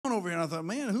over here. And I thought,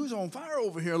 man, who's on fire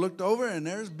over here? I looked over, and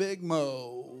there's Big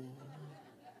Mo.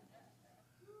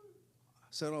 I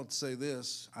said I ought to say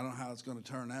this. I don't know how it's going to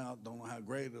turn out. Don't know how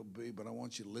great it'll be, but I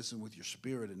want you to listen with your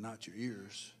spirit and not your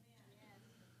ears.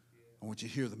 I want you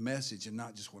to hear the message and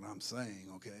not just what I'm saying,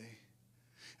 okay?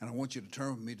 And I want you to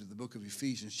turn with me to the book of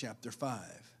Ephesians chapter 5. I'm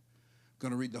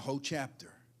going to read the whole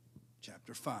chapter.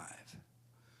 Chapter 5.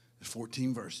 There's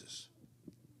 14 verses.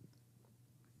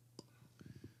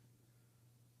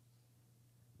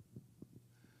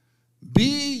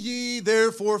 Be ye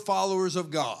therefore followers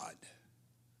of God.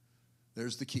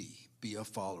 There's the key. Be a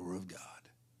follower of God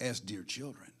as dear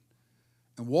children.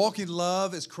 And walk in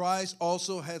love as Christ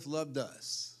also hath loved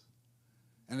us,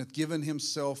 and hath given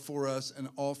himself for us an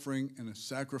offering and a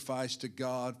sacrifice to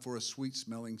God for a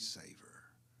sweet-smelling savor.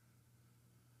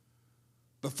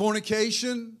 But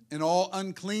fornication and all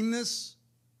uncleanness,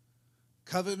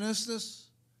 covetousness,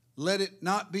 let it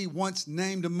not be once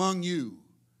named among you,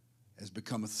 as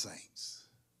becometh saints.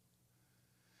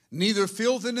 Neither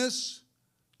filthiness,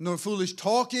 nor foolish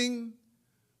talking,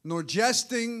 nor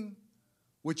jesting,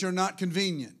 which are not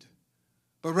convenient,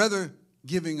 but rather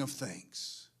giving of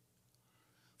thanks.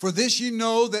 For this ye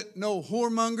know that no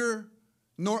whoremonger,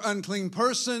 nor unclean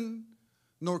person,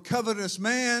 nor covetous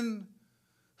man,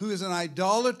 who is an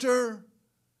idolater,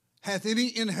 hath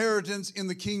any inheritance in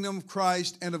the kingdom of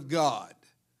Christ and of God.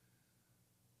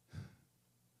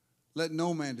 Let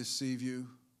no man deceive you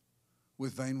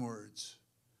with vain words.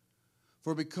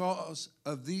 For because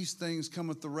of these things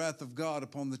cometh the wrath of God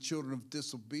upon the children of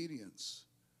disobedience.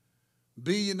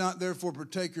 Be ye not therefore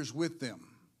partakers with them.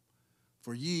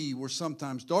 For ye were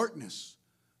sometimes darkness,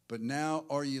 but now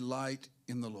are ye light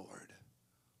in the Lord.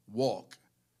 Walk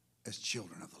as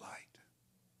children of the light.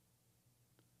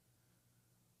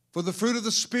 For the fruit of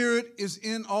the Spirit is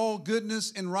in all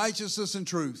goodness and righteousness and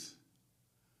truth,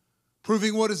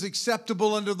 proving what is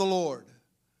acceptable unto the Lord.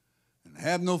 And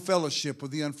have no fellowship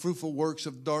with the unfruitful works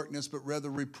of darkness, but rather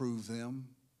reprove them.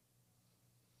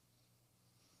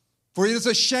 For it is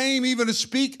a shame even to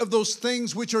speak of those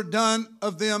things which are done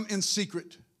of them in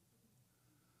secret.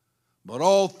 But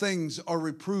all things are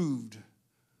reproved,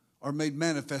 are made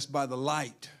manifest by the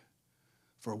light.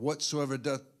 For whatsoever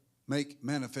doth make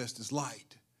manifest is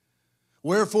light.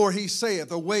 Wherefore he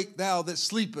saith, awake thou that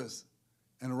sleepest,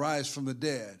 and arise from the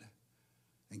dead,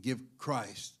 and give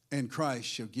Christ, and Christ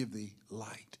shall give thee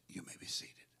light. You may be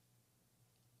seated.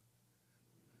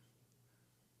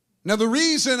 Now, the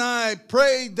reason I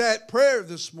prayed that prayer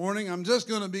this morning, I'm just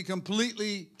going to be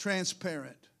completely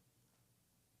transparent.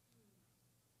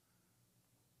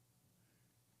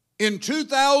 In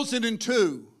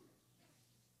 2002,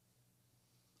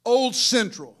 Old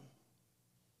Central,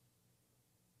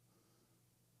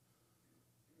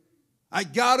 I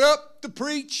got up to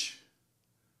preach,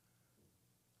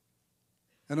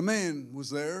 and a man was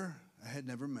there I had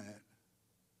never met.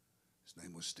 His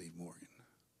name was Steve Morgan.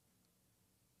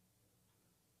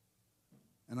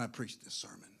 And I preached this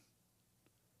sermon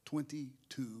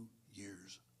 22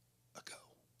 years ago.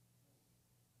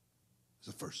 It's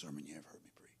the first sermon you ever heard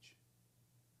me preach.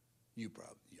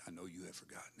 I know you have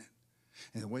forgotten it.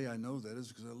 And the way I know that is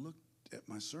because I looked at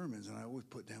my sermons and I always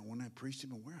put down when I preached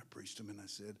them and where I preached them. And I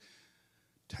said,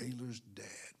 Taylor's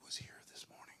dad was here this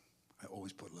morning. I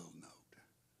always put a little note.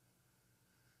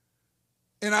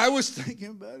 And I was thinking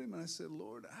about him and I said,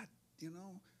 Lord,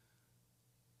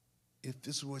 if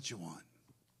this is what you want,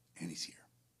 and he's here.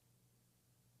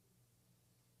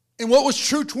 And what was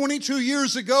true 22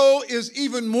 years ago is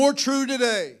even more true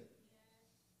today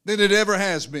than it ever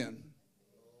has been.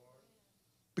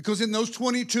 Because in those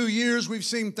 22 years, we've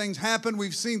seen things happen.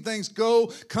 We've seen things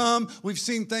come. We've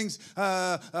seen things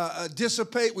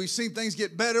dissipate. We've seen things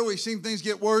get better. We've seen things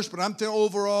get worse. But I'm telling you,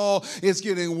 overall, it's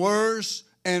getting worse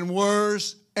and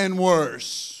worse and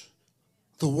worse.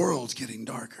 The world's getting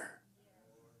darker.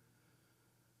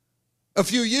 A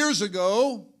few years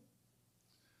ago,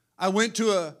 I went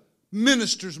to a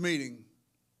minister's meeting.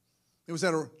 It was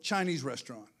at a Chinese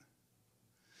restaurant.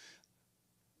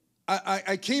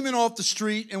 I came in off the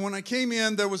street, and when I came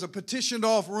in, there was a partitioned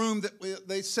off room that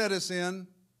they set us in.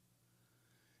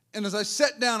 And as I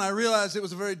sat down, I realized it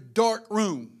was a very dark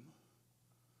room.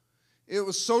 It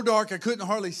was so dark I couldn't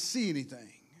hardly see anything.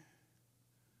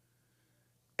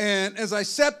 And as I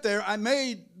sat there, I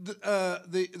made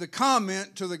the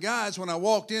comment to the guys when I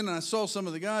walked in, and I saw some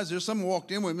of the guys there. Some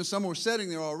walked in with me, some were sitting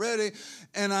there already.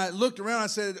 And I looked around, I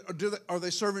said, are they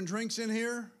serving drinks in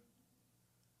here?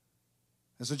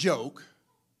 As a joke,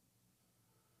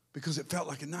 because it felt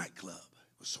like a nightclub.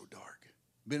 It was so dark.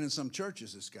 Been in some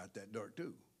churches that's got that dark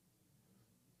too.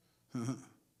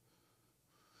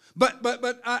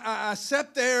 But I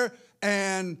sat there,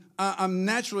 and I'm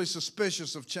naturally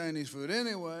suspicious of Chinese food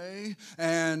anyway.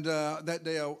 And that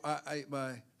day I ate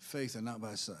by faith and not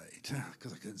by sight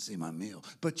because I couldn't see my meal.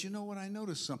 But you know what? I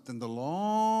noticed something. The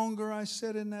longer I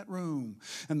sat in that room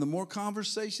and the more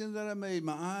conversation that I made,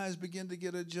 my eyes began to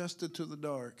get adjusted to the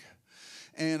dark.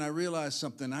 And I realized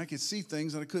something. I could see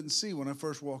things that I couldn't see when I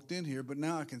first walked in here, but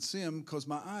now I can see them because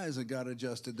my eyes have got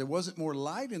adjusted. There wasn't more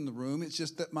light in the room. It's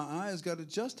just that my eyes got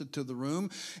adjusted to the room.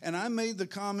 And I made the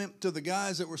comment to the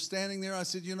guys that were standing there. I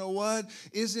said, you know what?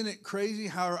 Isn't it crazy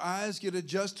how our eyes get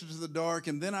adjusted to the dark?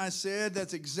 And then I said,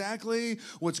 that's exactly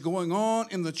what's going on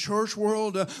in the church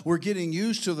world. We're getting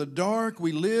used to the dark.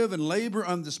 We live and labor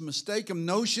on this mistaken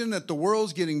notion that the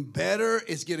world's getting better.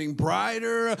 It's getting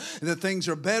brighter. That things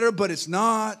are better, but it's not.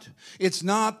 It's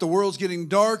not. The world's getting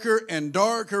darker and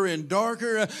darker and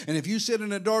darker. And if you sit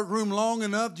in a dark room long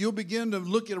enough, you'll begin to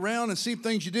look around and see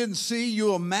things you didn't see.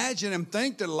 You'll imagine and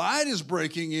think that light is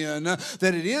breaking in, that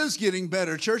it is getting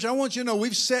better. Church, I want you to know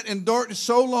we've sat in darkness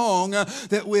so long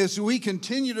that as we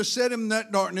continue to sit in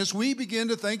that darkness, we begin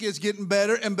to think it's getting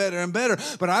better and better and better.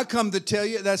 But I come to tell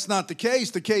you that's not the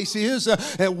case. The case is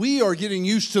that we are getting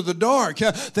used to the dark.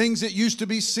 Things that used to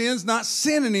be sins, not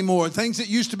sin anymore. Things that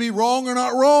used to be wrong are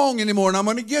not wrong anymore, and I'm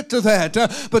going to get to that.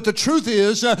 But the truth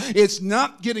is, it's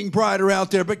not getting brighter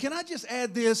out there. But can I just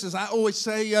add this, as I always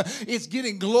say, it's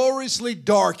getting gloriously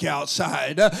dark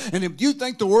outside. And if you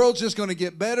think the world's just going to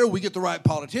get better, we get the right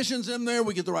politicians in there,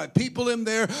 we get the right people in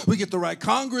there, we get the right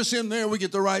Congress in there, we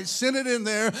get the right Senate in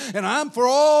there, and I'm for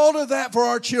all of that for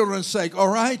our children's sake, all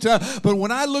right? But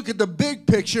when I look at the big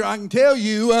picture, I can tell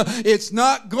you it's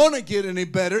not going to get any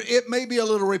better. It may be a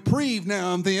little reprieve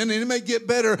now and then, and it may get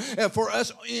better for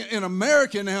us in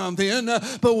America now and then,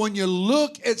 but when you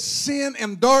look at sin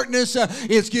and darkness,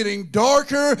 it's getting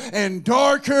darker and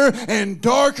darker and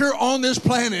darker on this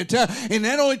planet, and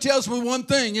that only tells me one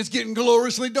thing: it's getting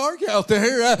gloriously dark out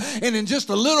there, and in just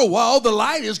a little while the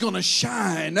light is going to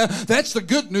shine. That's the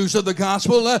good news of the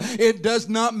gospel. It does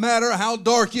not matter how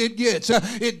dark it gets.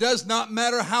 It does not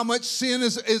matter how much sin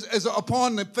is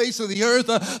upon the face of the earth.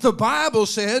 The Bible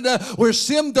said, where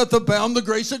sin doth abound, the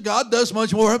grace of God does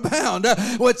much more abound.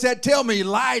 What's that tell me?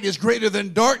 Light is greater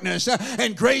than darkness,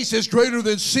 and grace is greater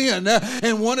than sin.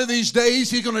 And one of these days,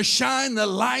 He's going to shine the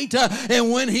light,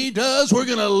 and when He does, we're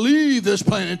going to leave this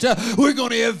planet. We're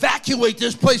going to evacuate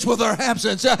this place with our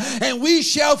absence, and we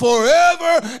shall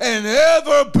forever and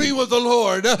ever be with the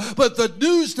Lord. But the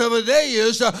news of the day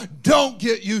is, don't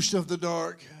get used to the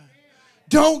dark.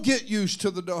 Don't get used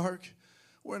to the dark.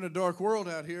 We're in a dark world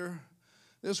out here.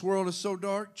 This world is so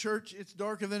dark, church, it's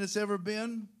darker than it's ever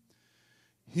been.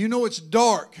 You know it's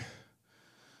dark.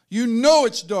 You know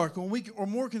it's dark when we are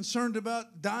more concerned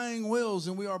about dying whales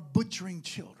than we are butchering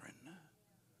children.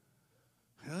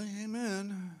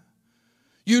 Amen.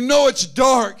 You know it's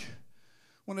dark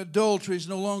when adultery is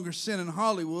no longer sin in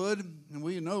Hollywood, and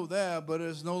we know that, but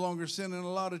it's no longer sin in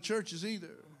a lot of churches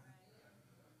either.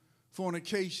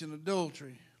 Fornication,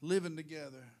 adultery, living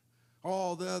together,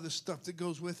 all the other stuff that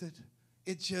goes with it.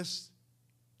 It's just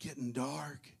getting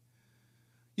dark.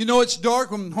 You know it's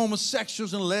dark when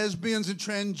homosexuals and lesbians and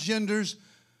transgenders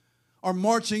are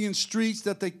marching in streets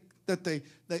that they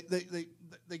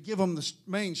give them the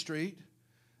main street,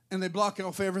 and they block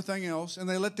off everything else, and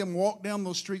they let them walk down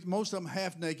those streets, most of them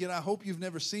half naked. I hope you've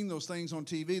never seen those things on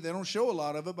TV. They don't show a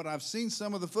lot of it, but I've seen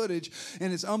some of the footage,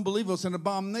 and it's unbelievable. It's an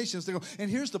abomination. And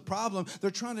here's the problem.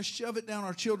 They're trying to shove it down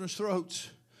our children's throats.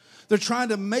 They're trying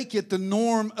to make it the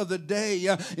norm of the day.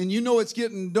 And you know it's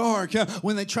getting dark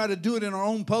when they try to do it in our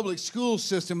own public school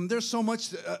system. There's so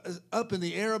much up in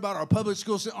the air about our public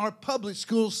school system. Our public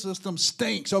school system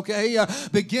stinks, okay?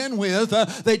 Begin with,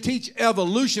 they teach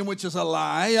evolution, which is a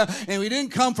lie. And we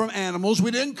didn't come from animals.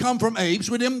 We didn't come from apes.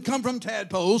 We didn't come from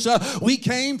tadpoles. We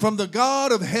came from the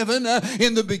God of heaven.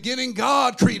 In the beginning,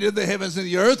 God created the heavens and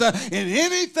the earth. And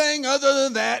anything other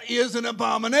than that is an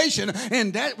abomination.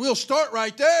 And that will start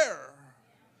right there.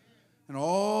 And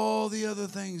all the other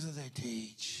things that they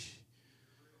teach.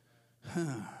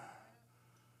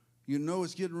 You know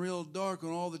it's getting real dark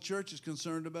when all the church is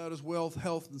concerned about is wealth,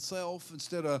 health, and self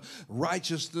instead of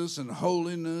righteousness and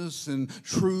holiness and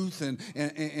truth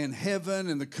and heaven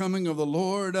and the coming of the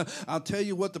Lord. I'll tell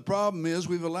you what the problem is.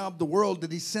 We've allowed the world to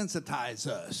desensitize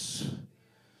us.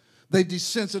 They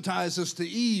desensitize us to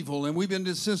evil, and we've been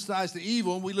desensitized to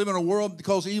evil, and we live in a world that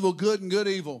calls evil good and good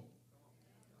evil.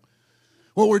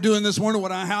 What we're doing this morning,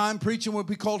 how I'm preaching would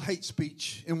be called hate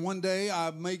speech. And one day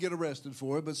I may get arrested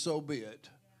for it, but so be it.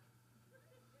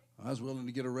 I was willing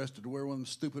to get arrested to wear one of them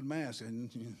stupid masks. And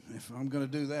if I'm going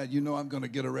to do that, you know I'm going to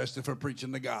get arrested for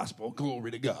preaching the gospel.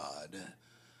 Glory to God.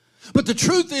 But the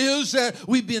truth is that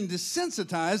we've been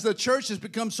desensitized. The church has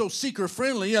become so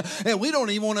seeker-friendly, and we don't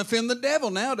even want to offend the devil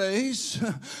nowadays.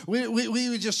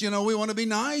 We just, we want to be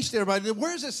nice to everybody.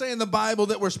 Where does it say in the Bible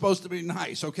that we're supposed to be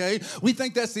nice, okay? We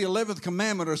think that's the 11th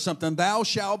commandment or something. Thou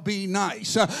shalt be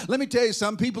nice. Let me tell you,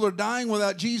 some people are dying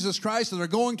without Jesus Christ, and they're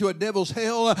going to a devil's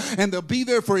hell, and they'll be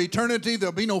there for eternity.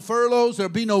 There'll be no furloughs.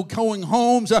 There'll be no going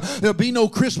homes. There'll be no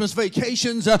Christmas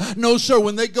vacations. No, sir.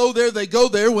 When they go there, they go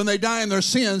there. When they die in their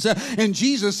sins, and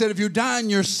Jesus said, if you die in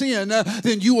your sin,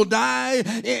 then you will die,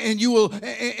 and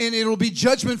it'll be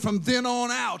judgment from then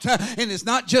on out. And it's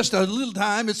not just a little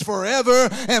time, it's forever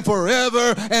and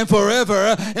forever and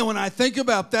forever. And when I think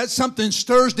about that, something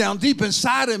stirs down deep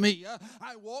inside of me.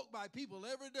 I walk by people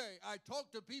every day. I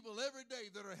talk to people every day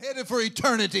that are headed for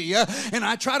eternity. And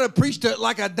I try to preach to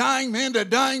like a dying man to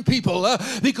dying people,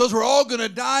 because we're all going to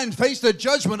die and face the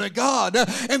judgment of God.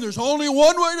 And there's only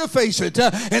one way to face it,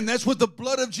 and that's with the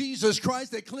blood of Jesus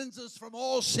Christ that cleanses us from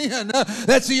all sin.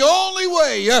 That's the only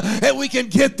way that we can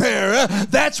get there.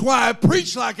 That's why I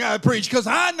preach like I preach, because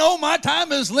I know my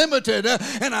time is limited,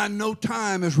 and I know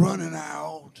time is running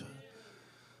out.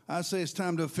 I say it's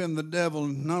time to offend the devil,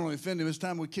 and not only offend him, it's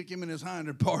time we kick him in his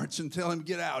hinder parts and tell him,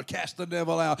 get out, cast the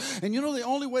devil out. And the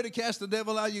only way to cast the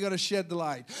devil out, you got to shed the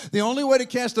light. The only way to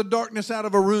cast the darkness out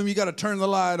of a room, you got to turn the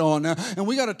light on. And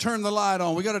we got to turn the light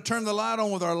on. We got to turn the light on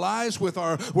with our lives, with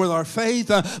our faith,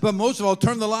 but most of all,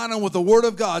 turn the light on with the Word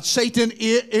of God. Satan,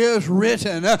 it is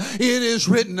written. It is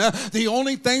written. The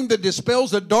only thing that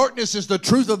dispels the darkness is the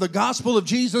truth of the gospel of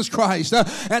Jesus Christ.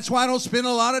 That's why I don't spend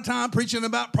a lot of time preaching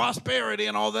about prosperity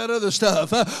and all that other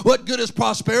stuff. What good is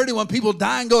prosperity when people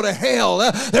die and go to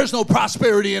hell? There's no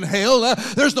prosperity in hell.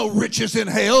 There's no riches in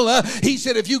hell. He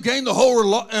said, if you gain the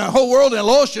whole world and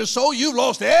lost your soul, you've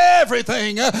lost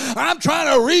everything. I'm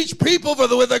trying to reach people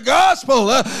with the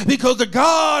gospel, because the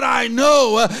God I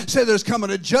know said there's coming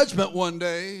a judgment one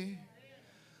day.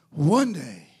 One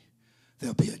day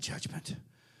there'll be a judgment.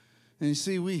 And you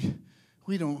see, we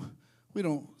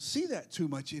don't see that too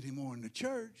much anymore in the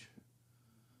church.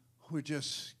 We're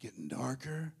just getting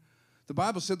darker. The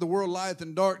Bible said the world lieth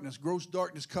in darkness. Gross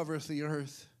darkness covereth the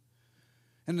earth.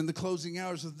 And in the closing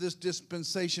hours of this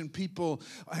dispensation, people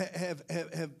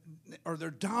they're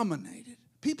dominated.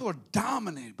 People are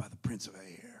dominated by the prince of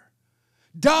air.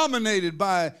 Dominated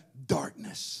by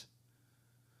darkness.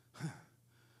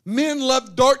 Men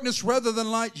love darkness rather than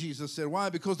light, Jesus said.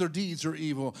 Why? Because their deeds are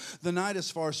evil. The night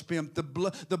is far spent.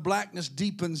 The blackness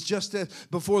deepens just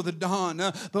before the dawn.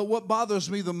 But what bothers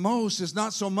me the most is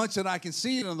not so much that I can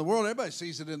see it in the world. Everybody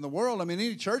sees it in the world. I mean,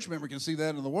 any church member can see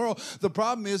that in the world. The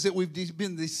problem is that we've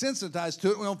been desensitized to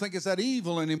it. We don't think it's that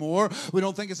evil anymore. We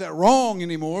don't think it's that wrong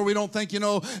anymore. We don't think,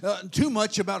 too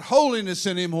much about holiness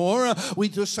anymore. We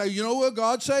just say, well,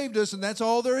 God saved us, and that's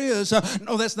all there is.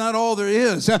 No, that's not all there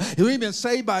is. We've been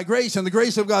saved by grace, and the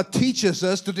grace of God teaches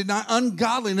us to deny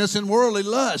ungodliness and worldly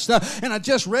lust. And I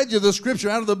just read you the scripture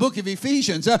out of the book of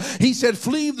Ephesians. He said,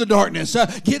 flee the darkness.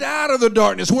 Get out of the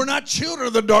darkness. We're not children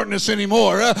of the darkness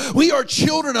anymore. We are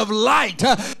children of light.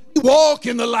 We walk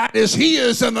in the light as He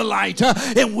is in the light.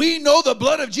 And we know the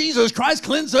blood of Jesus Christ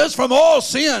cleanses us from all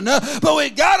sin. But we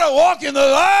got to walk in the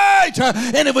light.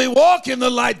 And if we walk in the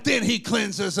light, then He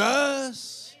cleanses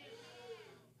us.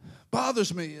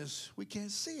 Bothers me is we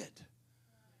can't see it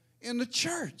in the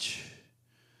church.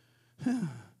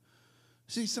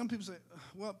 See, some people say,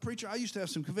 well, preacher, I used to have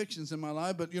some convictions in my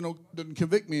life, but, didn't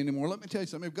convict me anymore. Let me tell you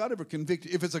something. If God ever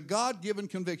convicted, if it's a God-given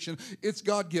conviction, it's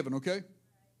God-given, okay?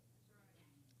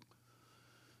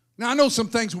 Now, I know some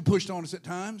things were pushed on us at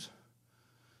times.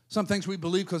 Some things we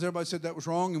believe because everybody said that was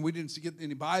wrong and we didn't get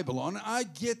any Bible on it. I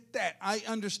get that. I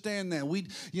understand that.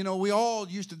 We all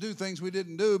used to do things we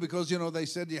didn't do because, they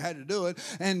said you had to do it.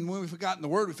 And when we forgot in the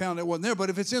Word, we found it wasn't there. But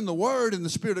if it's in the Word and the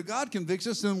Spirit of God convicts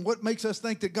us, then what makes us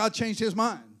think that God changed His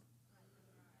mind?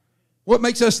 What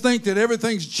makes us think that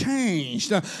everything's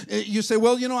changed? You say,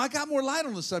 well, I got more light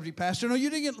on the subject, Pastor. No, you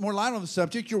didn't get more light on the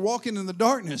subject. You're walking in the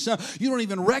darkness. You don't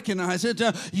even recognize it.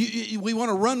 We want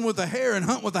to run with the hare and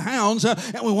hunt with the hounds,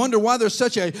 and we wonder why there's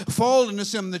such a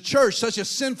fallenness in the church, such a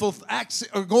sinful acts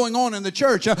going on in the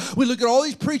church. We look at all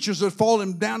these preachers that are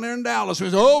falling down there in Dallas.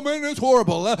 We say, oh, man, it's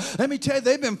horrible. Let me tell you,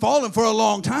 they've been falling for a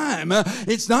long time.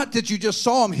 It's not that you just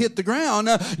saw them hit the ground.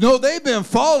 No, they've been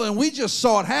falling. We just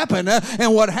saw it happen.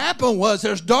 And what happened was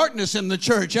there's darkness in the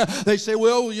church. They say,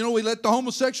 well, we let the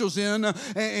homosexuals in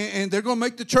and they're going to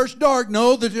make the church dark.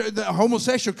 No, the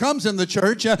homosexual comes in the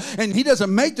church and he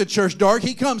doesn't make the church dark.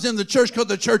 He comes in the church because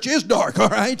the church is dark, all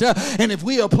right? And if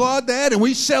we applaud that and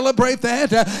we celebrate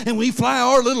that and we fly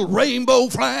our little rainbow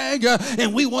flag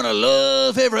and we want to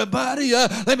love everybody,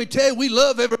 let me tell you, we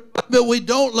love everybody but we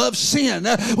don't love sin.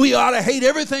 We ought to hate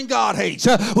everything God hates.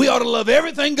 We ought to love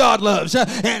everything God loves.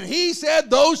 And he said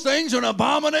those things are an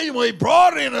abomination. We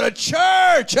brought it into the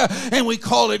church and we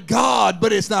call it God,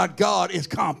 but it's not God, it's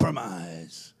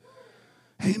compromise.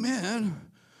 Amen.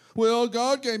 Well,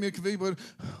 God gave me a conviction,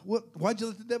 but why'd you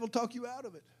let the devil talk you out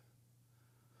of it?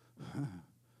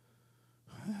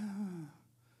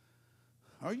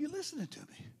 Are you listening to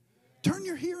me? Turn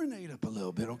your hearing aid up a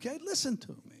little bit, okay? Listen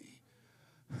to me.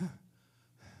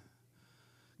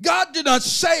 God did not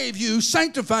save you,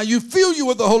 sanctify you, fill you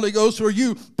with the Holy Ghost for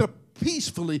you to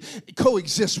peacefully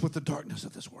coexist with the darkness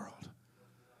of this world.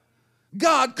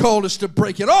 God called us to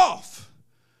break it off,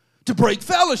 to break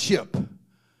fellowship.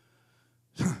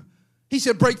 He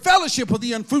said, break fellowship with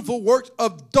the unfruitful works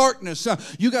of darkness.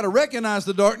 You got to recognize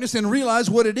the darkness and realize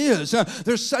what it is.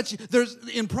 There's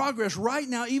in progress right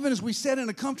now, even as we sit in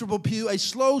a comfortable pew, a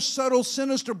slow, subtle,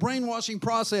 sinister brainwashing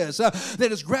process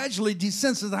that is gradually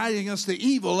desensitizing us to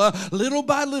evil. Little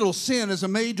by little, sin is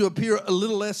made to appear a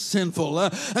little less sinful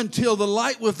until the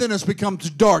light within us becomes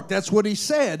dark. That's what he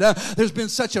said. There's been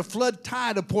such a flood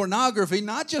tide of pornography,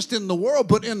 not just in the world,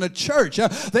 but in the church.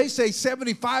 They say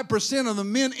 75% of the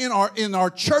men in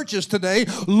our churches today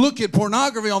look at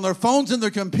pornography on their phones and their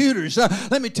computers.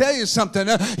 Let me tell you something.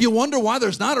 You wonder why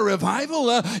there's not a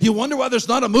revival. You wonder why there's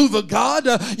not a move of God.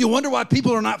 You wonder why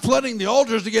people are not flooding the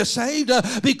altars to get saved.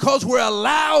 Because we're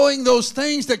allowing those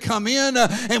things to come in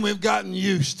and we've gotten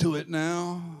used to it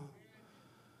now.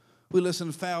 We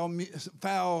listen to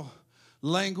foul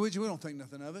language. We don't think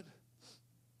nothing of it.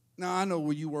 Now, I know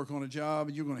when you work on a job,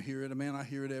 you're going to hear it. Man, I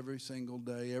hear it every single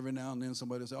day. Every now and then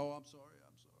somebody will say, oh, I'm sorry.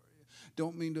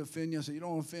 Don't mean to offend you. I say, you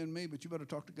don't offend me, but you better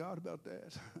talk to God about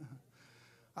that.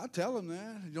 I tell them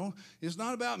that. It's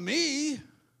not about me.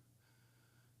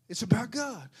 It's about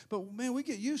God. But, man, we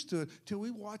get used to it till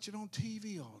we watch it on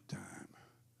TV all the time.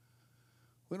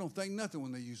 We don't think nothing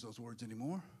when they use those words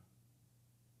anymore.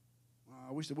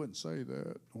 I wish they wouldn't say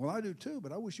that. Well, I do too,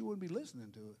 but I wish you wouldn't be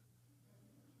listening to it.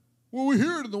 Well, we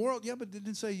hear it in the world. Yeah, but it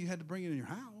didn't say you had to bring it in your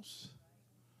house.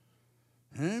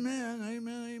 Amen,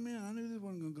 amen, amen. I knew this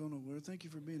wasn't going to go nowhere. Thank you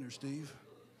for being here, Steve.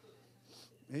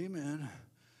 Amen.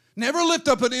 Never lift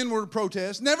up an inward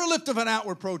protest. Never lift up an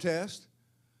outward protest.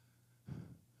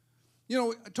 You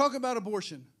know, talk about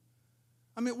abortion.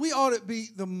 I mean, we ought to be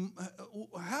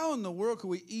how in the world could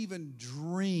we even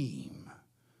dream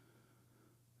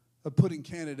of putting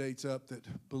candidates up that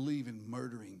believe in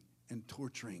murdering and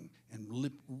torturing and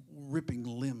ripping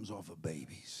limbs off of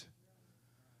babies?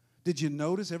 Did you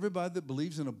notice everybody that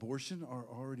believes in abortion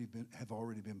have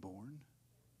already been born?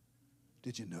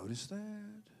 Did you notice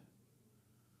that?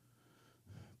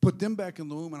 Put them back in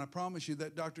the womb, and I promise you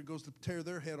that doctor goes to tear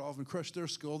their head off and crush their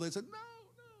skull. They said, no,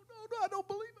 I don't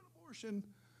believe in abortion.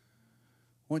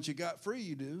 Once you got free,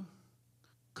 you do,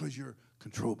 because you're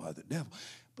controlled by the devil.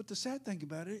 But the sad thing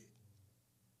about it,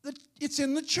 it's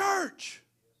in the church.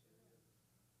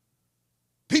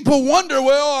 People wonder,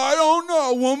 well, I don't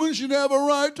know. A woman should have a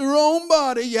right to her own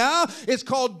body. Yeah, it's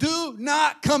called do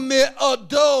not commit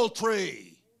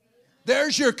adultery.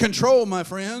 There's your control, my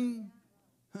friend.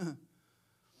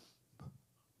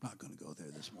 Not going to go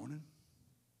there this morning.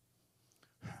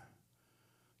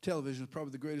 Television is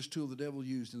probably the greatest tool the devil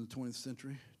used in the 20th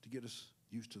century to get us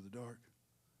used to the dark.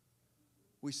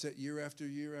 We sit year after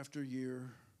year after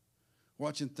year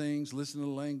watching things, listening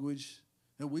to language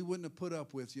that we wouldn't have put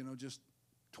up with, just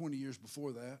 20 years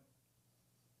before that.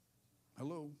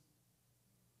 Hello?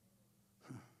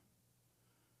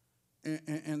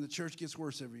 And the church gets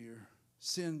worse every year.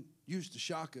 Sin used to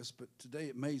shock us, but today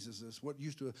it amazes us. What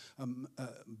used to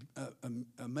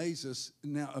amaze us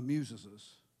now amuses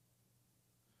us.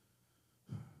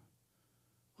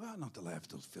 Well, not to laugh at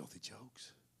those filthy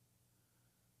jokes.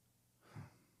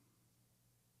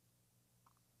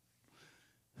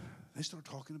 They start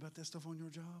talking about that stuff on your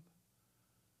job.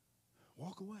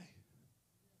 Walk away.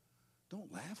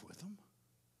 Don't laugh with them.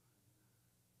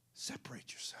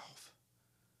 Separate yourself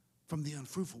from the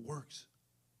unfruitful works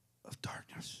of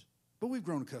darkness. But we've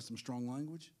grown accustomed to strong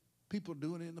language. People are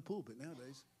doing it in the pulpit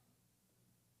nowadays.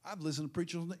 I've listened to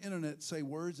preachers on the internet say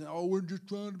words and, we're just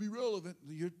trying to be relevant.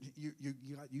 You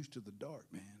got used to the dark,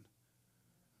 man.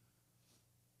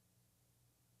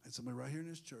 And somebody right here in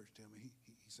this church tell me, he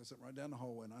said something right down the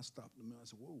hallway, and I stopped in the middle. I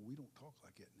said, whoa, we don't talk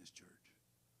like that in this church.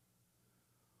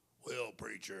 Well,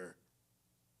 preacher,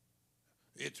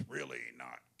 it's really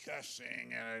not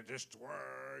cussing and just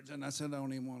words. And I said, I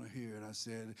don't even want to hear it. I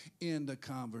said, end the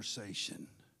conversation.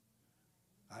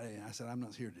 I said, I'm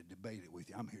not here to debate it with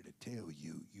you. I'm here to tell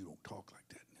you, you don't talk like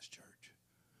that in this church.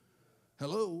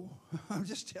 Hello? I'm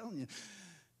just telling you.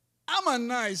 I'm a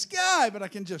nice guy, but I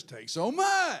can just take so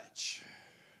much.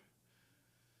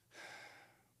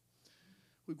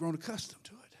 We've grown accustomed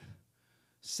to it.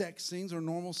 Sex scenes are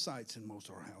normal sights in most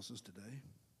of our houses today.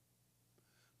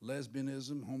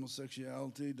 Lesbianism,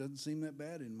 homosexuality doesn't seem that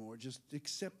bad anymore. Just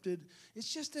accepted.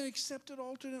 It's just an accepted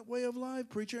alternate way of life,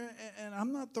 preacher. And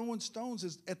I'm not throwing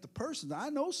stones at the person. I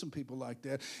know some people like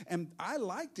that. And I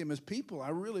like them as people. I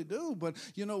really do. But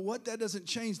you know what? That doesn't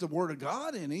change the word of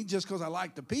God any. Just because I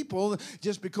like the people,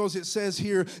 just because it says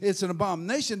here it's an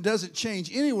abomination doesn't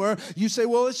change anywhere. You say,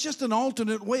 well, it's just an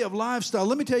alternate way of lifestyle.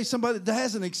 Let me tell you, somebody that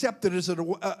hasn't accepted it as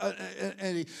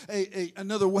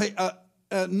another way.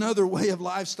 Another way of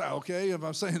lifestyle, okay, if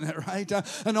I'm saying that right,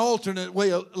 an alternate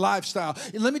way of lifestyle.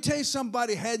 And let me tell you,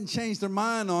 somebody hadn't changed their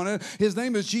mind on it. His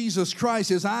name is Jesus Christ.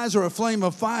 His eyes are a flame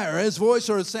of fire. His voice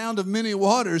are a sound of many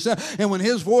waters. And when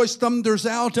his voice thunders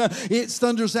out, it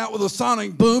thunders out with a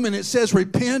sonic boom, and it says,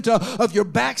 repent of your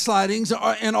backslidings, or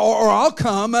I'll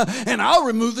come and I'll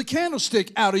remove the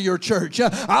candlestick out of your church.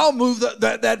 I'll move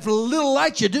that little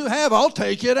light you do have. I'll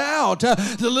take it out.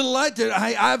 The little light that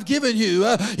I've given you.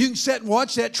 You can sit and watch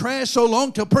that trash so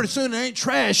long till pretty soon it ain't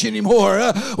trash anymore.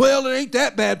 Well, it ain't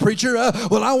that bad, preacher.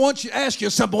 Well, I want you to ask you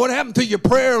something. What happened to your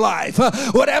prayer life?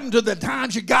 What happened to the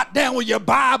times you got down with your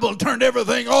Bible and turned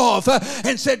everything off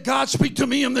and said, God, speak to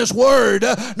me in this word?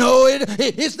 No,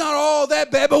 it's not all that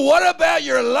bad. But what about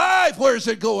your life? Where's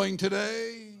it going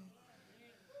today?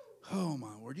 Oh,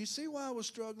 my word. You see why I was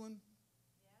struggling?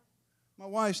 My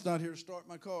wife's not here to start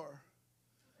my car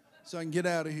so I can get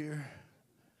out of here.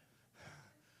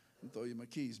 I'll throw you my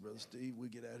keys, Brother Steve. We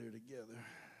get out here together.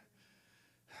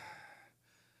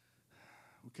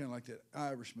 We're kind of like that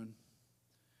Irishman.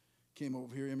 Came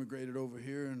over here, immigrated over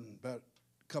here, and about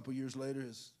a couple years later,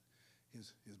 his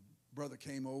brother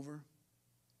came over,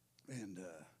 and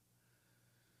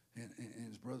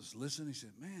his brother's listening. He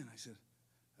said, man, I said,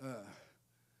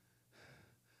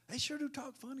 they sure do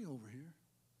talk funny over here.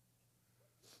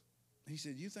 He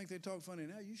said, you think they talk funny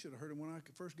now? You should have heard them when I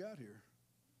first got here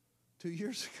 2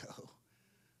 years ago.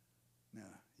 Now,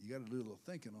 you got to do a little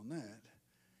thinking on that.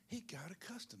 He got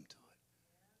accustomed to it.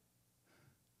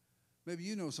 Maybe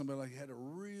you know somebody like had a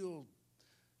real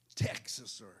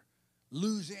Texas or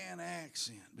Louisiana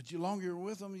accent, but the longer you're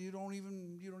with them, you don't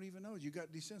even know it. You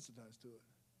got desensitized to it.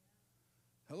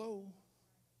 Hello?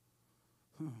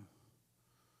 Huh.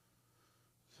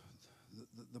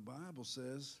 The Bible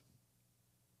says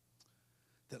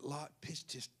that Lot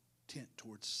pitched his tent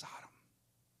towards Sodom.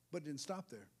 But it didn't stop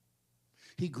there.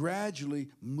 He gradually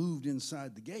moved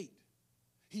inside the gate.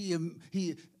 He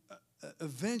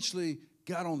eventually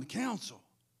got on the council.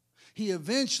 He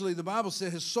eventually, the Bible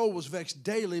said, his soul was vexed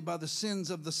daily by the sins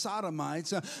of the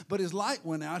Sodomites. But his light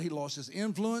went out. He lost his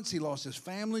influence. He lost his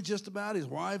family just about. His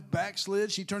wife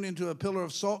backslid. She turned into a pillar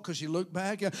of salt because she looked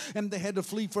back. And they had to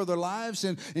flee for their lives.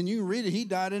 And you can read it. He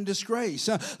died in disgrace.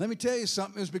 Let me tell you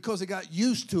something. It's because he got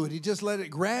used to it. He just let it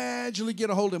gradually get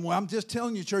a hold of him. Well, I'm just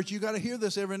telling you, church, you got to hear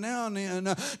this every now and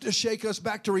then to shake us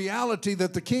back to reality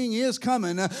that the King is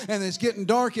coming. And it's getting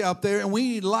dark out there. And we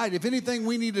need light. If anything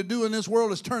we need to do in this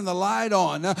world is turn the light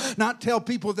on, not tell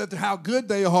people that how good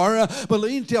they are, but we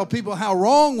need to tell people how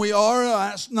wrong we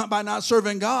are, not by not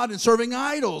serving God and serving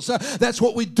idols. That's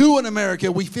what we do in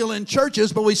America. We fill in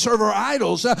churches, but we serve our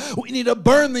idols. We need to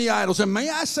burn the idols. And may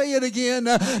I say it again,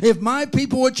 if my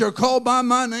people which are called by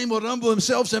my name will humble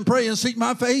themselves and pray and seek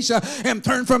my face and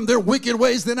turn from their wicked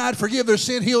ways, then I'd forgive their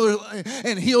sin,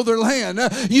 heal their land.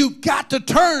 You've got to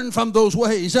turn from those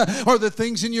ways. Are the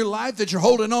things in your life that you're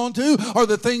holding on to? Are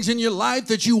the things in your life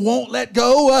that you won't let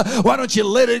go? Why don't you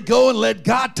let it go and let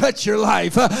God touch your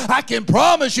life? I can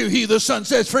promise you, he the Son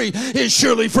sets free is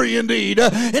surely free indeed.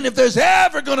 And if there's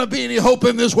ever going to be any hope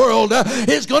in this world,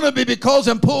 it's going to be because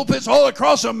in pulpits all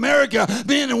across America,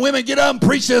 men and women get up and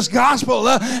preach this gospel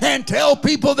and tell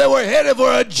people that we're headed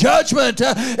for a judgment,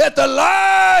 that the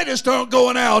light is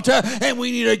going out, and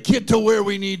we need to get to where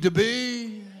we need to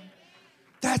be.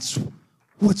 That's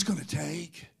what's going to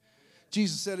take.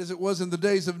 Jesus said, as it was in the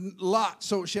days of Lot,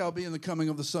 so it shall be in the coming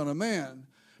of the Son of Man.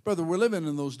 Brother, we're living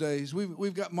in those days.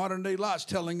 We've got modern day Lots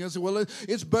telling us, well,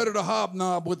 it's better to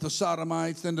hobnob with the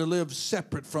Sodomites than to live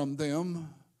separate from them.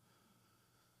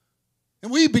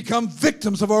 And we become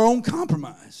victims of our own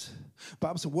compromise. The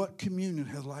Bible said, what communion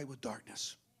has light with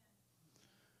darkness?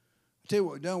 I Tell you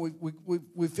what we've done.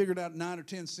 We figured out 9 or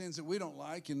 10 sins that we don't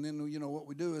like, and then what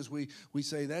we do is we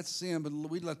say that's sin, but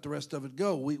we let the rest of it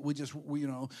go.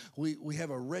 We have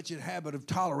a wretched habit of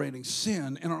tolerating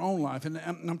sin in our own life, and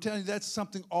I'm telling you that's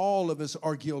something all of us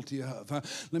are guilty of.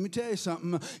 Let me tell you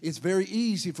something. It's very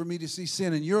easy for me to see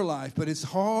sin in your life, but it's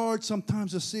hard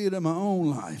sometimes to see it in my own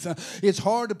life. It's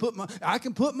hard to I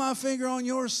can put my finger on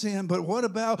your sin, but what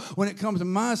about when it comes to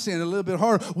my sin? A little bit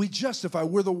harder. We justify.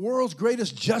 We're the world's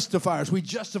greatest justifiers. We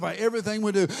justify everything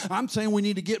we do. I'm saying we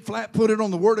need to get flat-footed on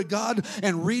the Word of God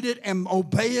and read it and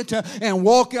obey it and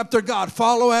walk after God,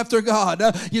 follow after God.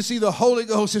 You see, the Holy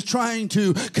Ghost is trying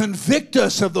to convict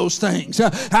us of those things.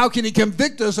 How can He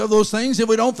convict us of those things if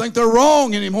we don't think they're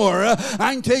wrong anymore?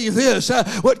 I can tell you this,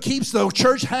 what keeps the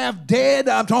church half dead,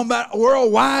 I'm talking about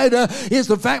worldwide, is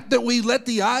the fact that we let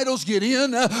the idols get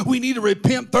in. We need to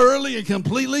repent thoroughly and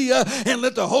completely and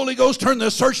let the Holy Ghost turn the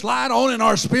searchlight on in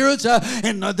our spirits,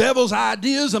 and the devil's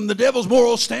ideas and the devil's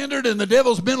moral standard and the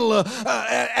devil's mental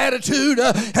attitude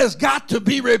has got to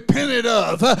be repented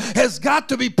of, has got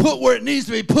to be put where it needs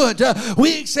to be put.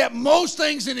 We accept most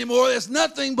things anymore. It's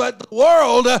nothing but the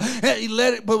world,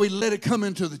 but we let it come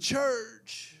into the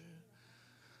church.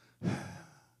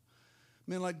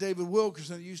 Men like David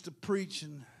Wilkerson used to preach,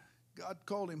 and God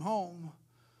called him home.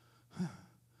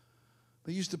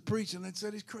 They used to preach, and they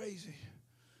said he's crazy.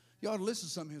 You ought to listen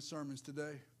to some of his sermons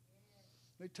today.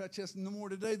 They touch us no more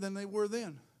today than they were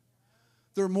then.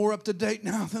 They're more up to date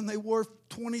now than they were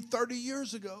 20, 30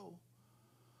 years ago.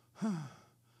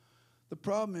 The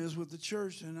problem is with the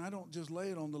church, and I don't just lay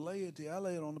it on the laity, I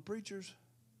lay it on the preachers.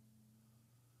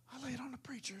 I lay it on the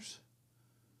preachers.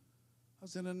 I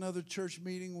was in another church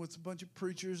meeting with a bunch of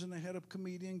preachers, and they had a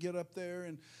comedian get up there,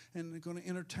 and they're going to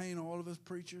entertain all of us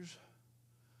preachers.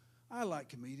 I like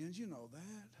comedians, you know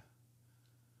that.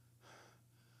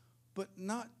 But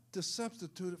not to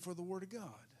substitute it for the Word of God.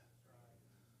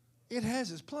 It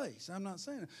has its place. I'm not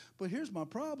saying it. But here's my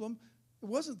problem. It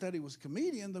wasn't that he was a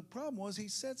comedian. The problem was he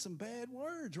said some bad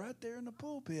words right there in the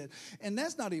pulpit. And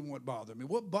that's not even what bothered me.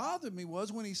 What bothered me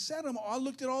was when he said them, I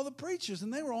looked at all the preachers,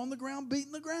 and they were on the ground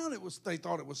beating the ground. They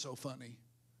thought it was so funny.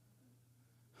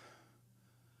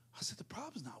 I said, the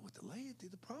problem's not with the laity.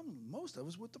 The problem, most of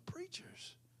us, with the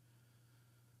preachers.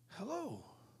 Hello.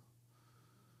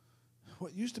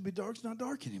 What used to be dark is not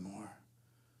dark anymore.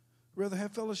 Rather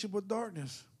have fellowship with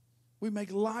darkness. We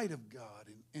make light of God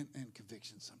and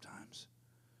conviction sometimes.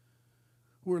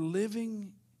 We're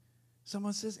living,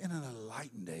 someone says, in an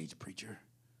enlightened age, preacher.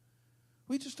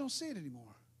 We just don't see it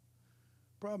anymore.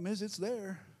 Problem is, it's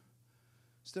there.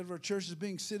 Instead of our churches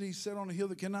being cities set on a hill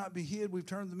that cannot be hid, we've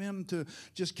turned them into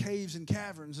just caves and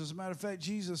caverns. As a matter of fact,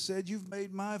 Jesus said, you've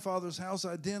made my Father's house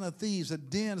a den of thieves. A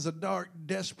den is a dark,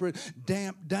 desperate,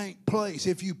 damp, dank place,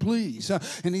 if you please.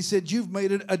 And he said, you've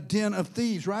made it a den of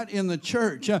thieves right in the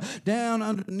church, down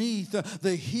underneath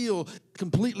the hill,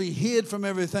 completely hid from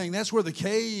everything. That's where the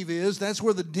cave is. That's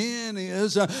where the den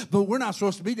is. But we're not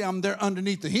supposed to be down there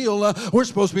underneath the hill. We're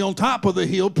supposed to be on top of the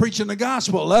hill preaching the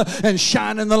gospel and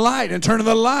shining the light and turning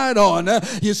the light on.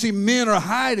 You see, men are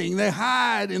hiding. They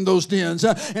hide in those dens.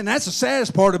 And that's the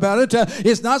saddest part about it.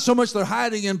 It's not so much they're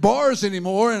hiding in bars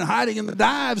anymore and hiding in the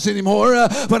dives anymore,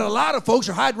 but a lot of folks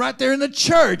are hiding right there in the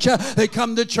church. They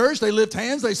come to church. They lift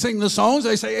hands. They sing the songs.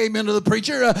 They say amen to the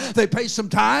preacher. They pay some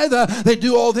tithe. They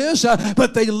do all this.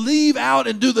 But they leave out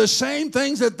and do the same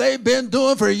things that they've been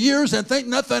doing for years and think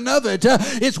nothing of it.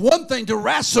 It's one thing to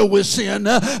wrestle with sin,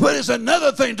 but it's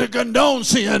another thing to condone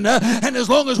sin. And as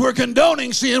long as we're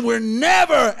condoning sin, we're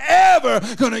never, ever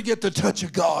going to get the touch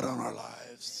of God on our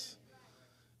lives.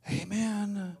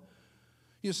 Amen.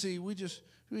 You see, we just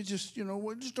we just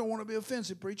don't want to be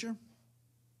offensive, preacher.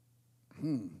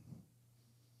 Don't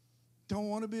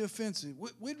want to be offensive.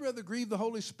 We'd rather grieve the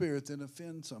Holy Spirit than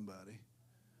offend somebody.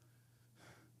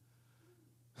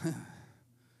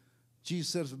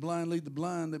 Jesus said, if the blind lead the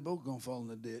blind, they're both going to fall in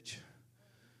the ditch.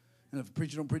 And if a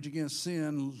preacher don't preach against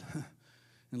sin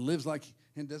and lives like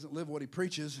and doesn't live what he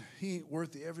preaches, he ain't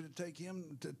worth the effort to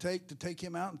take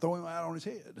him out and throw him out on his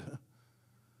head.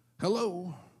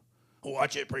 Hello?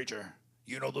 Watch it, preacher.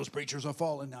 You know those preachers are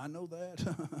falling. Now, I know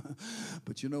that.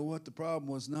 But you know what? The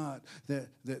problem was not that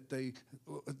they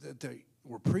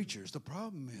were preachers. The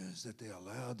problem is that they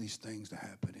allowed these things to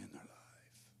happen in their life.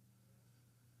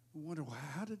 I wonder,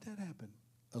 how did that happen?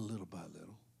 A little by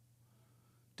little,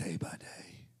 day by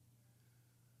day.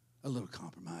 A little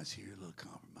compromise here, a little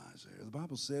compromise there. The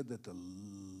Bible said that the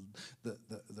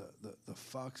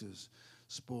foxes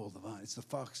spoil the vine. It's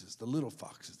the little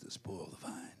foxes that spoil the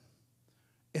vine.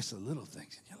 It's the little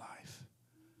things in your life.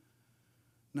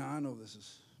 Now, I know this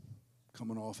is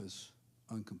coming off as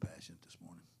uncompassionate this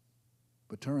morning.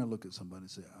 But turn around and look at somebody and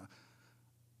say,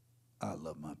 I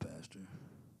love my pastor.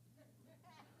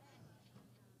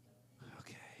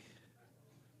 Okay.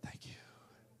 Thank you.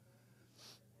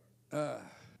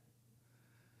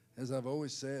 As I've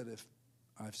always said, if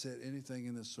I've said anything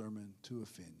in this sermon to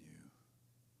offend you,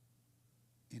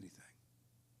 anything,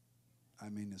 I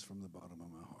mean this from the bottom of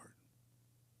my heart.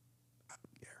 I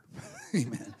don't care.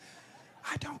 Amen.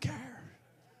 I don't care.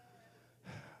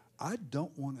 I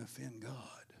don't want to offend God.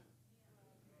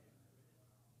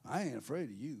 I ain't afraid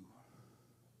of you,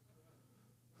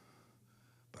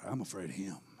 but I'm afraid of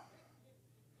him.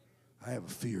 I have a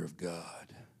fear of God.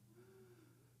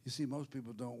 You see, most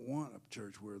people don't want a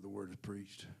church where the word is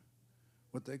preached.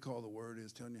 What they call the word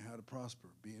is telling you how to prosper,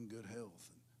 be in good health,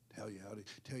 and tell you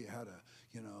how to,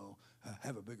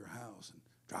 have a bigger house and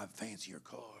drive a fancier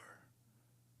car.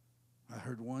 I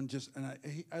heard one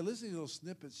I listened to little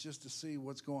snippets just to see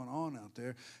what's going on out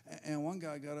there. And one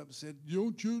guy got up and said,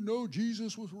 "Don't you know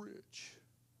Jesus was rich?"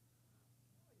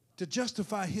 To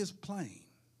justify his plane.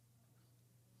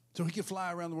 So he can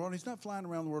fly around the world. He's not flying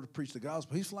around the world to preach the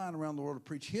gospel. He's flying around the world to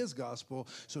preach his gospel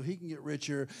so he can get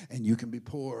richer and you can be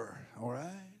poor. All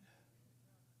right?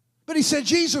 But he said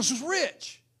Jesus was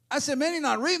rich. I said, man, he's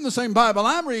not reading the same Bible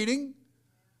I'm reading.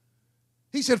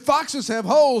 He said foxes have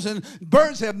holes and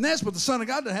birds have nests, but the Son of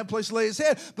God doesn't have a place to lay his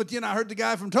head. But, I heard the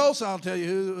guy from Tulsa, I'll tell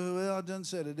you, well, I done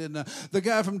said it, didn't I? The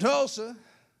guy from Tulsa,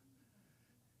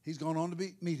 he's gone on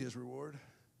to meet his reward.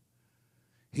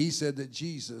 He said that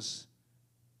Jesus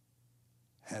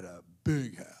had a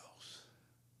big house.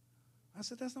 I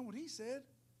said, that's not what he said.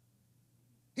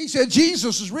 He said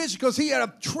Jesus was rich because he had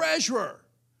a treasurer.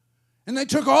 And they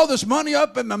took all this money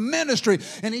up in the ministry,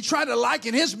 and he tried to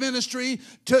liken his ministry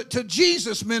to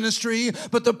Jesus' ministry.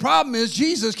 But the problem is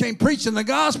Jesus came preaching the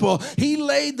gospel. He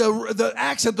laid the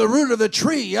axe at the root of the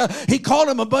tree. He called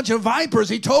them a bunch of vipers.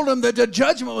 He told them that the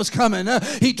judgment was coming.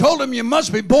 He told them you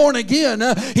must be born again.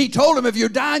 He told them if you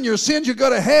die in your sins, you go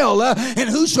to hell. And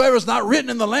whosoever is not written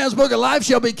in the Lamb's book of life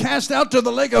shall be cast out to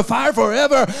the lake of fire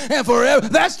forever and forever.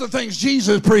 That's the things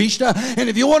Jesus preached. And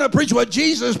if you want to preach what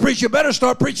Jesus preached, you better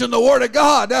start preaching the word of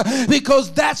God,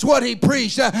 because that's what he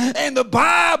preached. And the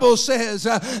Bible says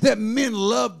that men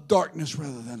love darkness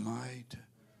rather than light.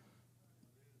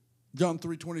 John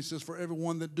 3:20 says, for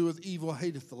everyone that doeth evil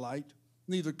hateth the light,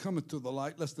 neither cometh to the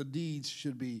light, lest his deeds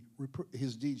should be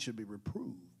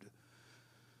reproved.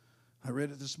 I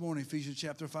read it this morning, Ephesians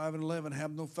chapter 5 and 11,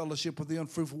 have no fellowship with the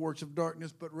unfruitful works of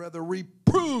darkness, but rather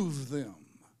reprove them.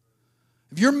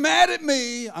 If you're mad at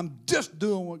me, I'm just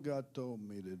doing what God told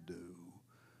me to do.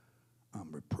 I'm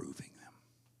reproving them.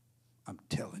 I'm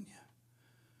telling you.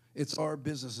 It's our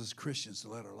business as Christians to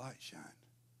let our light shine.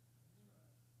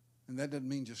 And that doesn't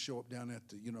mean just show up down at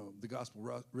the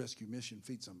gospel rescue mission,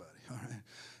 feed somebody. All right?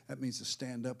 That means to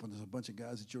stand up when there's a bunch of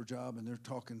guys at your job and they're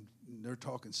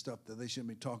talking stuff that they shouldn't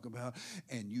be talking about,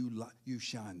 and you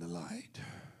shine the light.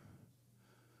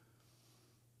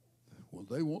 Well,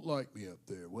 they won't like me up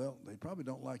there. Well, they probably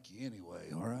don't like you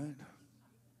anyway, all right?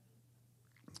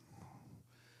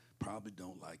 Probably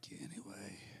don't like you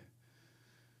anyway.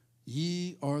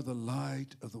 Ye are the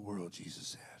light of the world, Jesus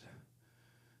said.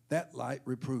 That light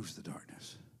reproves the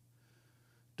darkness.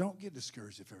 Don't get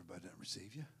discouraged if everybody doesn't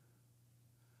receive you.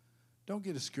 Don't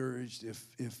get discouraged if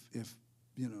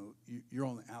you're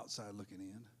on the outside looking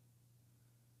in.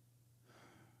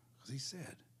 Because he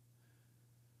said,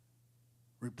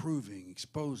 reproving,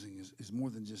 exposing is more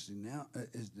than just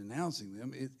denouncing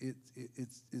them.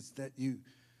 It's that you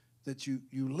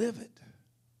live it.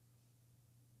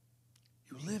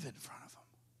 You live it in front of them.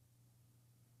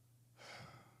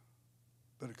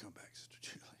 Better come back, Sister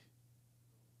Julie.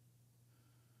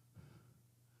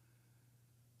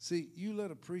 See, you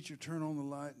let a preacher turn on the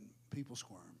light and people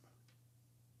squirm.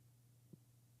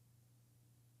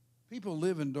 People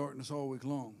live in darkness all week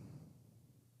long.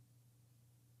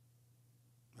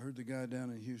 I heard the guy down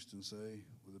in Houston say,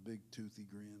 with a big toothy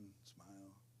grin, smile,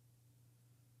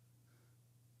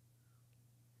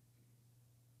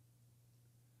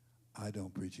 I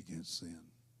don't preach against sin.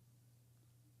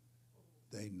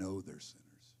 They know they're sinners.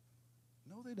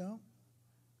 No, they don't.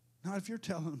 Not if you're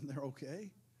telling them they're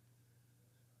okay.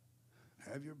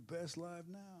 Have your best life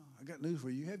now. I got news for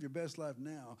you. You have your best life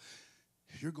now,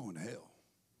 you're going to hell.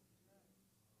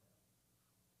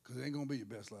 Because it ain't going to be your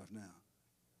best life now.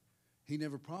 He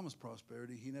never promised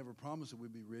prosperity. He never promised that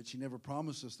we'd be rich. He never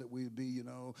promised us that we'd be,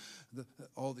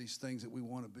 all these things that we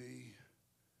want to be.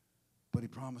 But he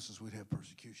promised us we'd have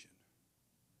persecution.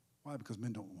 Why? Because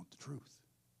men don't want the truth.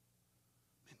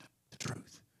 Men don't want the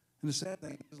truth. And the sad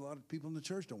thing is a lot of people in the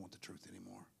church don't want the truth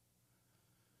anymore.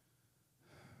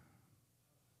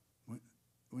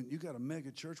 when you got a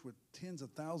mega church with tens of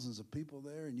thousands of people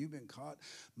there and you've been caught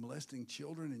molesting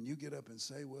children and you get up and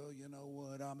say, well, you know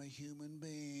what, I'm a human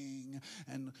being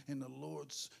and the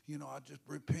Lord's, I just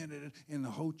repented, and the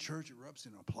whole church erupts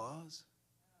in applause.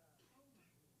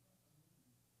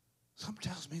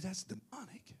 Something tells me that's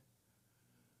demonic.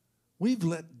 We've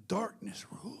let darkness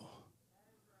rule.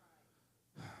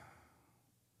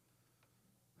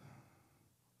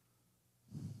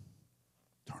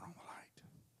 Turn on the light.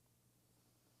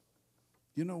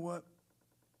 You know what?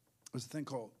 There's a thing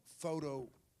called photophobia.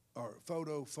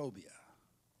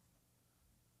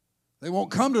 They won't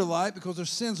come to the light because their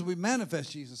sins will be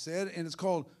manifest, Jesus said, and it's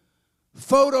called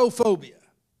photophobia.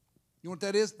 You know what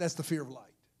that is? That's the fear of light.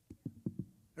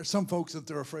 There's some folks that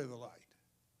they're afraid of the light.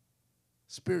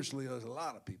 Spiritually, there's a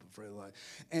lot of people afraid of the light.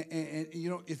 And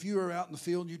if you are out in the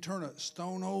field and you turn a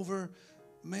stone over,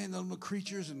 man, those little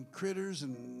creatures and critters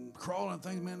and crawling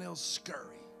things, man, they'll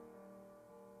scurry.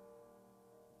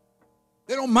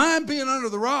 They don't mind being under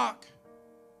the rock.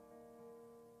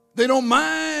 They don't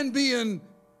mind being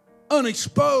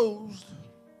unexposed.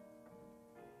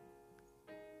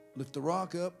 Lift the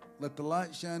rock up, let the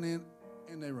light shine in,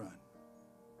 and they run.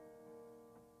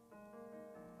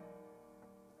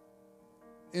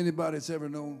 Anybody that's ever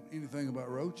known anything about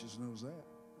roaches knows that.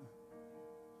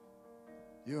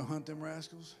 You hunt them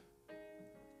rascals.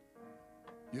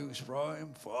 You can spray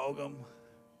them, fog them.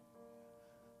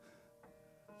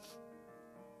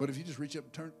 But if you just reach up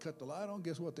and cut the light on,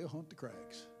 guess what? They'll hunt the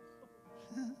cracks.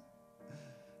 I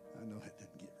know that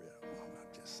didn't get rid of them.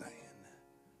 I'm just saying.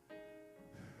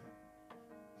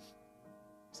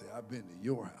 See, I've been to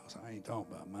your house. I ain't talking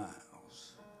about my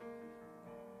house.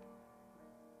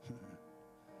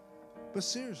 But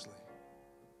seriously,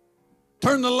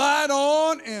 turn the light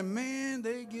on and, man,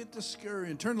 they get to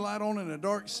scurrying. Turn the light on in a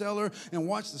dark cellar and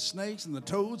watch the snakes and the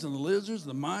toads and the lizards,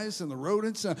 the mice and the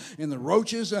rodents and the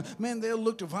roaches. Man, they'll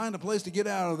look to find a place to get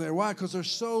out of there. Why? Because they're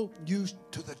so used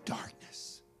to the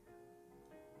darkness.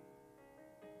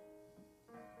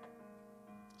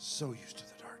 So used to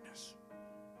the darkness.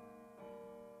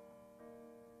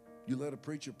 You let a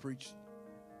preacher preach,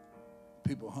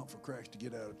 people hunt for cracks to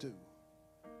get out of too.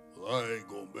 Well, I ain't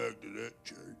going back to that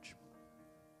church.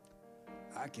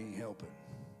 I can't help it.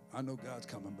 I know God's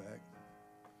coming back.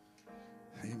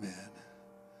 Amen.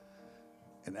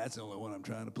 And that's the only one I'm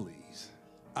trying to please.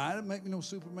 I don't make me no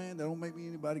Superman. That don't make me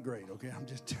anybody great, okay? I'm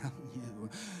just telling you.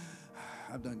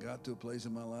 I've done got to a place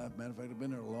in my life. Matter of fact, I've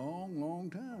been there a long, long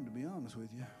time, to be honest with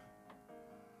you.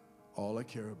 All I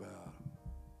care about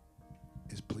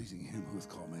is pleasing him who hath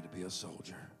called me to be a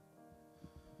soldier.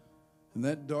 And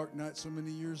that dark night so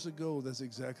many years ago, that's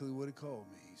exactly what he called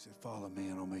me. He said, follow me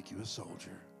and I'll make you a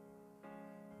soldier.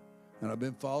 And I've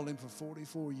been following him for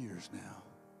 44 years now.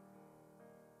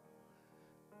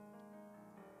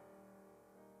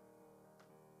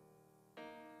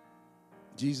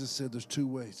 Jesus said there's two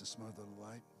ways to smother the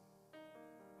light.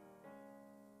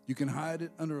 You can hide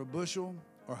it under a bushel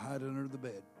or hide it under the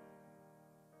bed.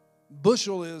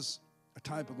 Bushel is a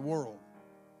type of the world.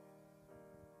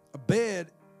 A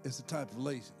bed is the type of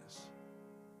laziness.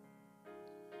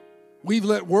 We've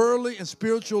let worldly and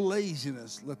spiritual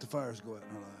laziness let the fires go out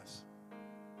in our lives.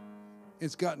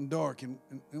 It's gotten dark, and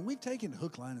we've taken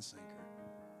hook, line, and sinker.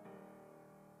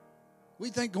 We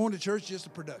think going to church is just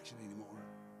a production anymore.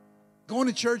 Going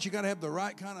to church, you got to have the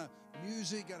right kind of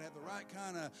music, got to have the right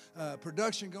kind of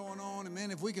production going on. And, man,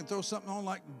 if we can throw something on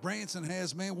like Branson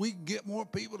has, man, we can get more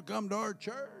people to come to our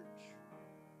church.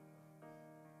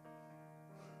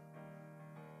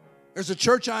 There's a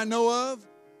church I know of.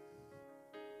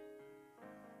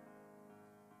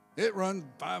 It runs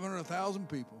 500,000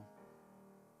 people,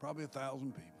 probably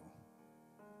 1,000 people.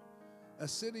 A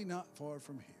city not far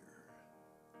from here.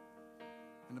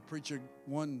 And the preacher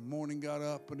one morning got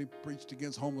up and he preached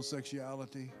against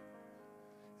homosexuality.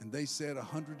 And they said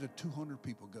 100 to 200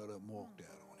 people got up and walked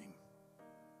out on him.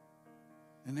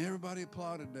 And everybody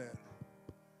applauded that.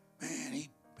 Man,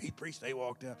 he preached, they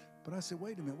walked out. But I said,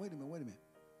 wait a minute.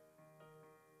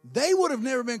 They would have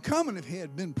never been coming if he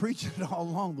had been preaching it all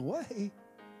along the way.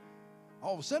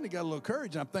 All of a sudden he got a little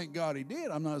courage, and I thank God he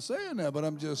did. I'm not saying that, but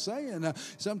I'm just saying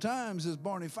sometimes, as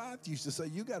Barney Fife used to say,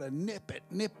 you got to nip it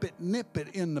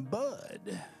in the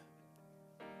bud.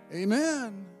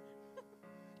 Amen.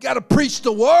 got to preach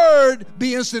the word,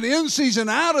 be instant in season,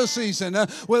 out of season,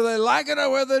 whether they like it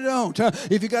or whether they don't.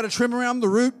 If you got to trim around the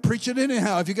root, preach it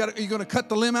anyhow. If you're going to cut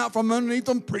the limb out from underneath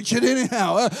them, preach it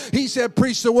anyhow. He said,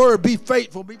 preach the word, be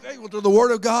faithful to the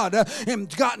word of God. And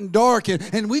it's gotten dark,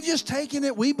 and we've just taken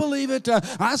it. We believe it.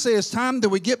 I say it's time that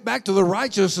we get back to the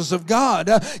righteousness of God,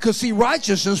 because see,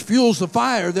 righteousness fuels the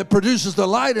fire that produces the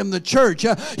light in the church.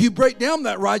 You break down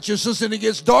that righteousness, and it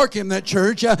gets dark in that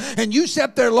church, and you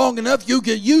sit there long enough, you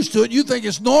get used to it. You think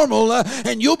it's normal,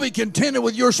 and you'll be contented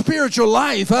with your spiritual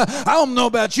life. I don't know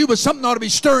about you, but something ought to be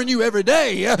stirring you every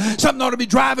day. Something ought to be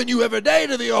driving you every day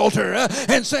to the altar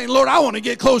and saying, Lord, I want to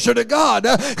get closer to God,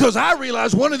 because I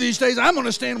realize one of these days I'm going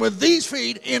to stand with these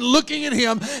feet in looking at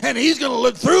Him, and He's going to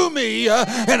look through me,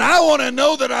 and I want to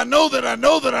know that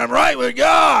I'm right with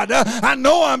God. I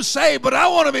know I'm saved, but I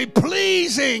want to be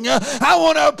pleasing. I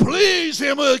want to please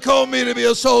Him who called me to be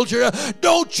a soldier.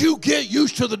 Don't you get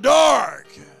used to the dark.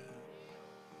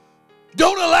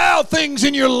 Don't allow things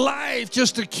in your life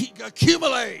just to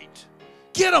accumulate.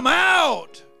 Get them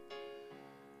out.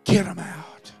 Get them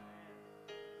out.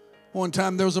 One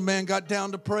time there was a man got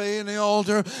down to pray in the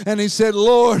altar, and he said,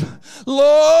 Lord,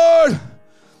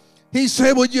 he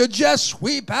said, would you just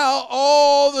sweep out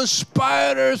all the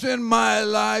spiders in my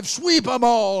life? Sweep them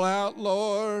all out,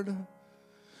 Lord.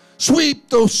 Sweep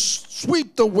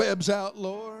the webs out,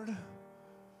 Lord.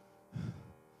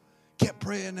 Kept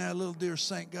praying. That little dear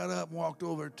saint got up and walked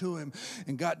over to him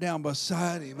and got down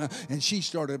beside him, and she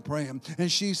started praying,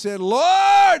 and she said,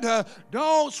 Lord,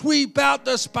 don't sweep out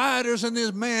the spiders in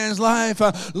this man's life.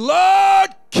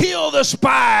 Lord, kill the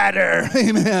spider.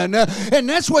 Amen. And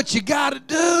that's what you got to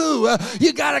do.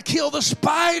 You got to kill the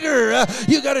spider.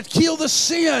 You got to kill the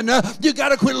sin. You got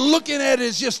to quit looking at it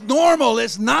as just normal.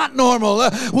 It's not normal.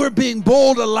 We're being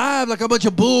boiled alive like a bunch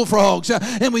of bullfrogs,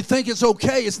 and we think it's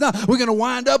okay. It's not. We're going to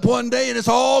wind up one day and it's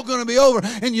all going to be over.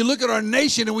 And you look at our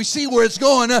nation and we see where it's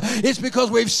going. It's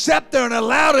because we've sat there and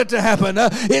allowed it to happen.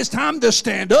 It's time to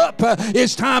stand up.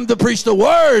 It's time to preach the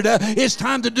word. It's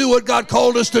time to do what God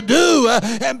called us to do,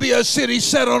 and be a city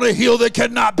set on a hill that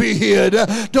cannot be hid.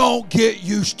 Don't get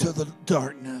used to the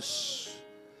darkness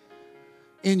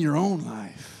in your own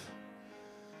life.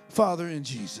 Father, in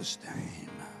Jesus' name.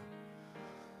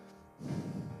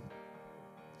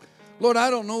 Lord, I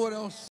don't know what else